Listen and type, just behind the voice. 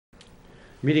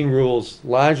Meeting rules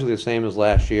largely the same as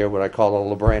last year, what I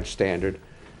call a LaBranch standard.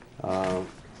 Uh,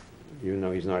 Even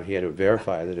though he's not here to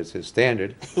verify that it's his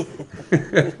standard.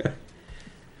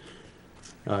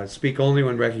 Speak only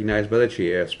when recognized by the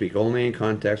chair. Speak only in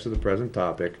context of the present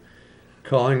topic.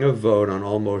 Calling a vote on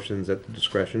all motions at the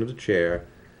discretion of the chair.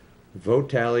 Vote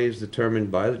tally is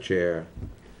determined by the chair.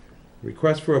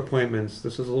 Request for appointments.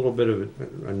 This is a little bit of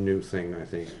a new thing, I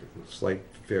think, a slight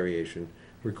variation.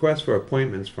 Request for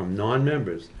appointments from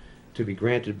non-members to be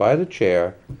granted by the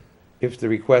chair. If the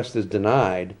request is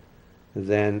denied,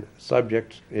 then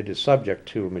it is subject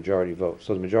to a majority vote.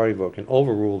 So the majority vote can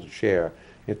overrule the chair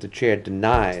if the chair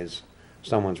denies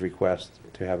someone's request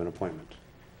to have an appointment.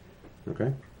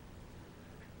 Okay?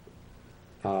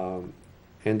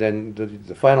 And then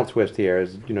the final twist here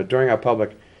is, during our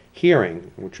public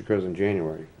hearing, which occurs in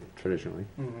January, traditionally,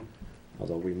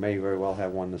 although we may very well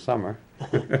have one this summer,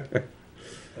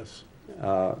 Yes.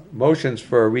 Motions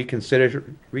for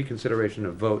reconsideration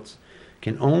of votes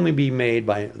can only be made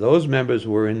by those members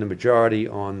who were in the majority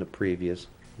on the previous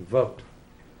vote.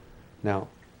 Now,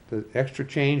 the extra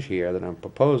change here that I'm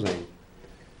proposing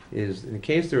is in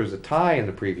case there is a tie in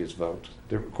the previous vote,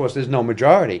 of course, there's no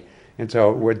majority, and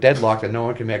so we're deadlocked and no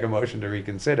one can make a motion to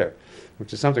reconsider,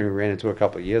 which is something we ran into a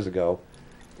couple of years ago.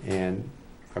 And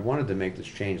I wanted to make this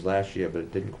change last year, but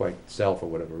it didn't quite sell for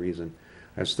whatever reason.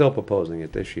 I'm still proposing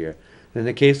it this year. In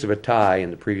the case of a tie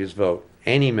in the previous vote,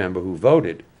 any member who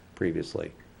voted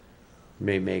previously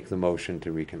may make the motion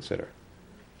to reconsider.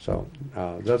 So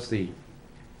that's the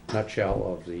nutshell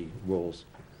of the rules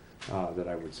that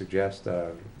I would suggest.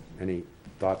 Any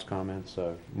thoughts, comments,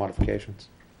 modifications?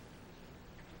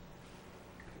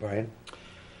 Brian?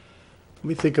 Let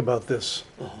me think about this.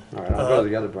 All right, I'll go to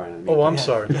the other Brian. Oh, I'm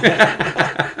sorry.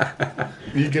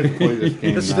 You can play this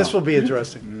game This now. will be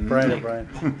interesting. Brian.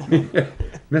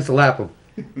 Mr. Lapham,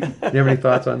 do you have any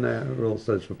thoughts on the rules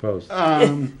that's proposed?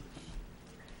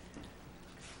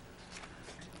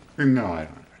 No, I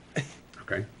don't.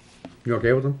 Okay. You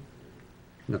okay with them?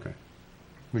 Okay.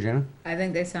 Regina? I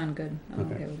think they sound good. I'm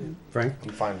Okay. okay with them. Frank? I'm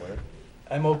fine with it.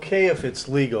 I'm okay if it's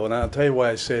legal, and I'll tell you why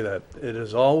I say that. It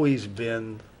has always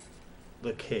been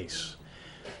the case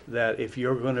that if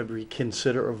you're going to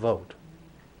reconsider a vote,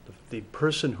 the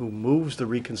person who moves the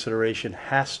reconsideration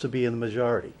has to be in the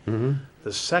majority. Mm-hmm.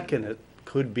 The second, it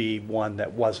could be one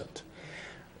that wasn't.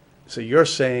 So you're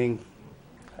saying,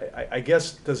 I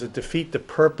guess, does it defeat the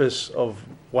purpose of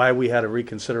why we had a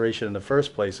reconsideration in the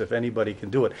first place if anybody can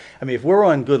do it? I mean, if we're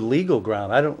on good legal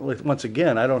ground, once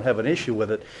again, I don't have an issue with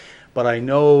it, but I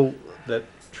know that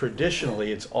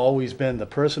traditionally it's always been the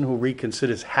person who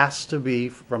reconsiders has to be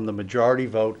from the majority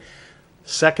vote.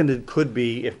 Seconded could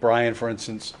be if Brian, for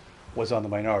instance, was on the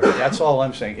minority. That's all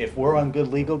I'm saying. If we're on good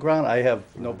legal ground, I have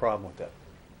no problem with that.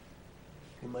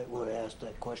 You might want to ask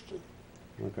that question.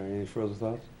 Okay, any further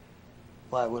thoughts?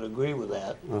 Well, I would agree with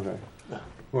that. Okay.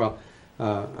 Well,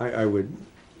 I would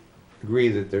agree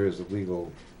that there is a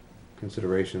legal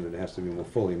consideration that has to be more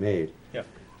fully made. Yep.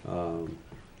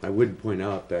 I would point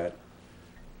out that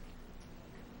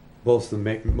both the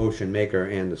motion maker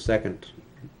and the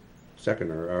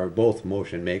seconder are both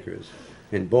motion makers,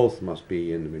 and both must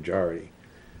be in the majority.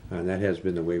 And that has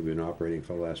been the way we've been operating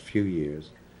for the last few years.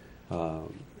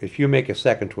 If you make a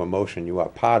second to a motion, you are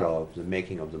part of the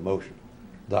making of the motion.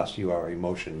 Thus, you are a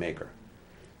motion maker.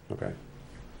 Okay?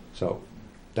 So,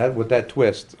 with that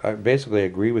twist, I basically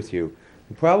agree with you.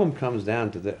 The problem comes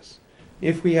down to this.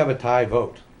 If we have a tie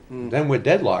vote, then we're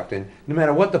deadlocked, and no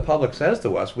matter what the public says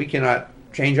to us, we cannot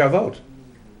change our vote.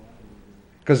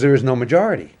 Because there is no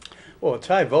majority. Well, a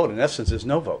tie vote, in essence, is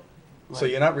no vote. So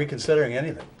you're not reconsidering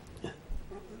anything.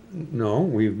 No,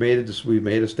 we've made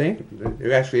a statement.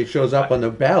 It shows up on the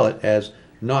ballot as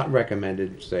not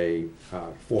recommended, say,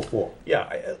 4-4.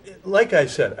 Yeah, like I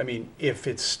said, I mean, if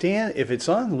it's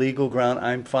on legal ground,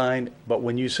 I'm fine. But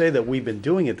when you say that we've been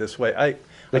doing it this way, I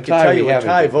can tell you a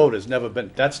tie vote has never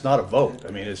been. That's not a vote.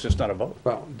 I mean, it's just not a vote.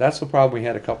 Well, that's the problem we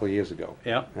had a couple of years ago.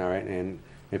 Yeah. All right, and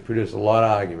it produced a lot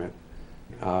of argument.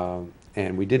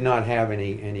 And we did not have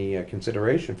any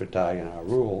consideration for tie in our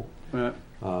rule. Yeah.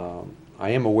 I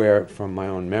am aware from my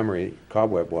own memory,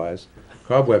 cobweb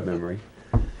memory,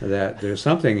 that there's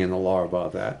something in the law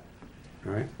about that.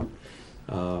 All right.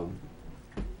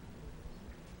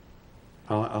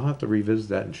 I'll have to revisit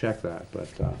that and check that, but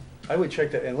I would check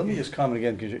that, and let me just comment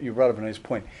again, because you brought up a nice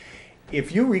point.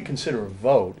 If you reconsider a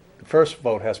vote, the first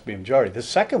vote has to be a majority. The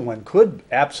second one could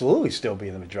absolutely still be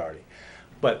the majority.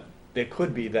 But it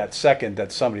could be that second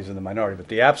that somebody's in the minority, but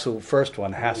the absolute first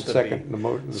one has to be.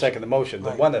 second, the motion.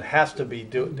 The one that has to be,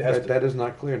 that is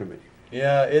not clear to me.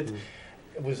 yeah,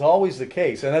 It was always the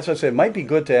case, and that's what I said, it might be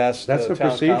good to ask the That's the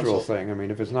town procedural council. thing. I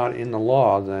mean, if it's not in the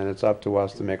law, then it's up to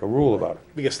us to make a rule about it.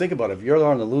 Because think about it, if you're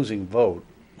on the losing vote,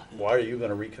 why are you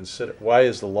gonna reconsider? Why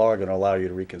is the law gonna allow you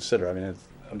to reconsider? I mean,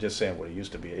 I'm just saying what it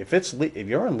used to be. If if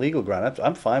you're on legal ground,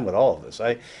 I'm fine with all of this.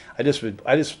 I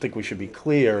just think we should be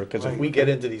clear, because if we get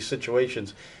into these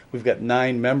situations, we've got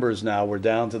 9 members now, we're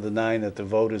down to the 9 that the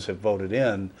voters have voted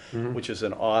in, which is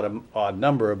an odd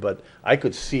number, but I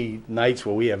could see nights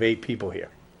where we have 8 people here.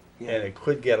 Yeah. And it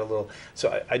could get a little,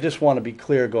 so I just want to be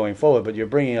clear going forward, but you're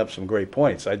bringing up some great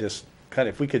points. I just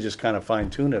if we could just kind of fine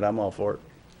tune it, I'm all for it.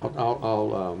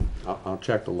 I'll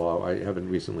check the law. I haven't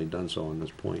recently done so on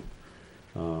this point.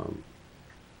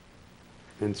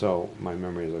 And so my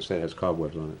memory, as I said, has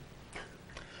cobwebs on it.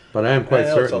 But I am quite I know,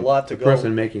 it's a certain lot to the go.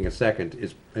 person making a second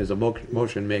is a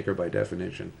motion maker by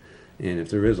definition. And if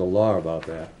there is a law about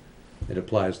that, it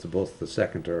applies to both the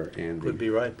seconder and Could be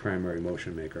the right. primary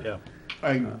motion maker. Yeah.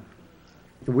 And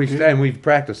we've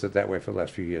practiced it that way for the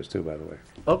last few years too, by the way.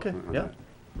 Okay, on yeah.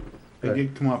 that. I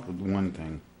did come up with one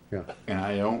thing, Yeah. and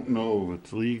I don't know if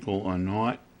it's legal or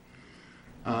not.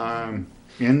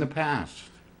 In the past,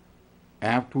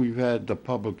 after we've had the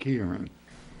public hearing,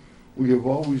 we have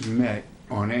always met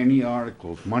on any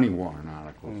articles, money warrant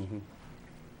articles,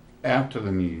 after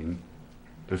the meeting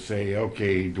to say,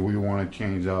 okay, do we want to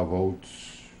change our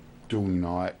votes? Do we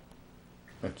not?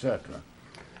 Etc.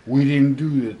 We didn't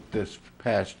do it this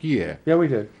past year. Yeah, we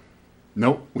did.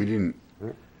 Nope, we didn't.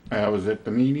 I was at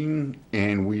the meeting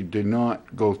and we did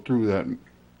not go through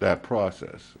that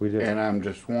process. We did. And I'm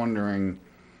just wondering,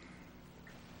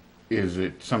 is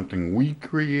it something we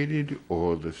created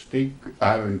or the state?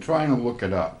 I've been trying to look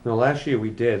it up. No, last year we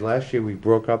did. Last year we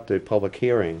broke up the public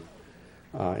hearing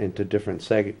into different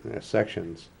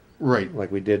sections. Right.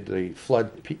 Like we did the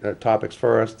flood topics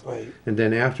first. Right. And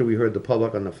then after we heard the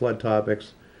public on the flood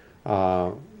topics,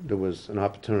 there was an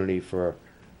opportunity for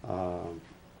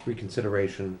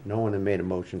reconsideration. No one had made a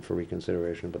motion for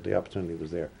reconsideration, but the opportunity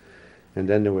was there. And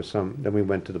then there was then we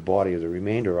went to the body of the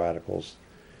remainder articles.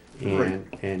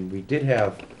 And we did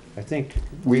have, I think,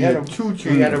 We had 2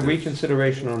 we had a changes.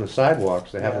 reconsideration on the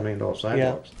sidewalks, the half a Yeah. million dollar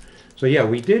sidewalks. So yeah,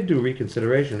 we did do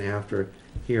reconsideration after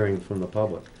hearing from the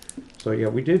public. So yeah,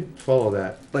 we did follow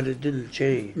that. But it didn't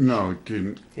change. No, it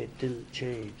didn't. It didn't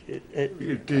change.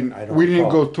 It didn't. I don't We didn't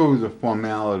recall. go through the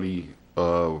formality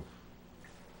of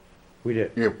We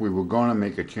did. if we were gonna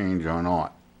make a change or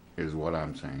not, is what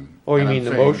I'm saying. Oh, you And I'm mean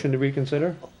the saying- motion to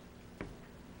reconsider?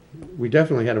 We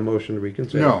definitely had a motion to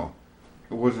reconsider. No,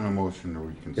 it wasn't a motion to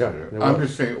reconsider. there I'm was.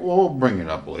 just saying, we'll bring it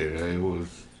up later. It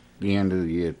was the end of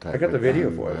the year type I got the of video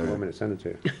thing, for it. but You want me to send it to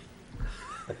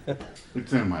you?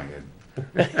 It's in my head,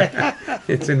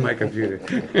 It's in my computer.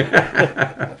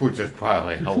 which is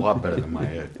probably a lot better than my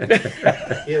head.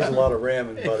 He has a lot of RAM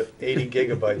and about 80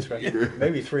 gigabytes, right?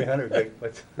 Maybe 300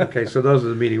 gigabytes. Okay, so those are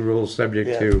the meeting rules subject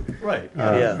Yeah. to Right.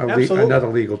 Yeah. Absolutely. another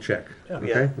legal check. Yeah.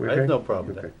 Okay? I have no problem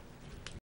with that. Okay.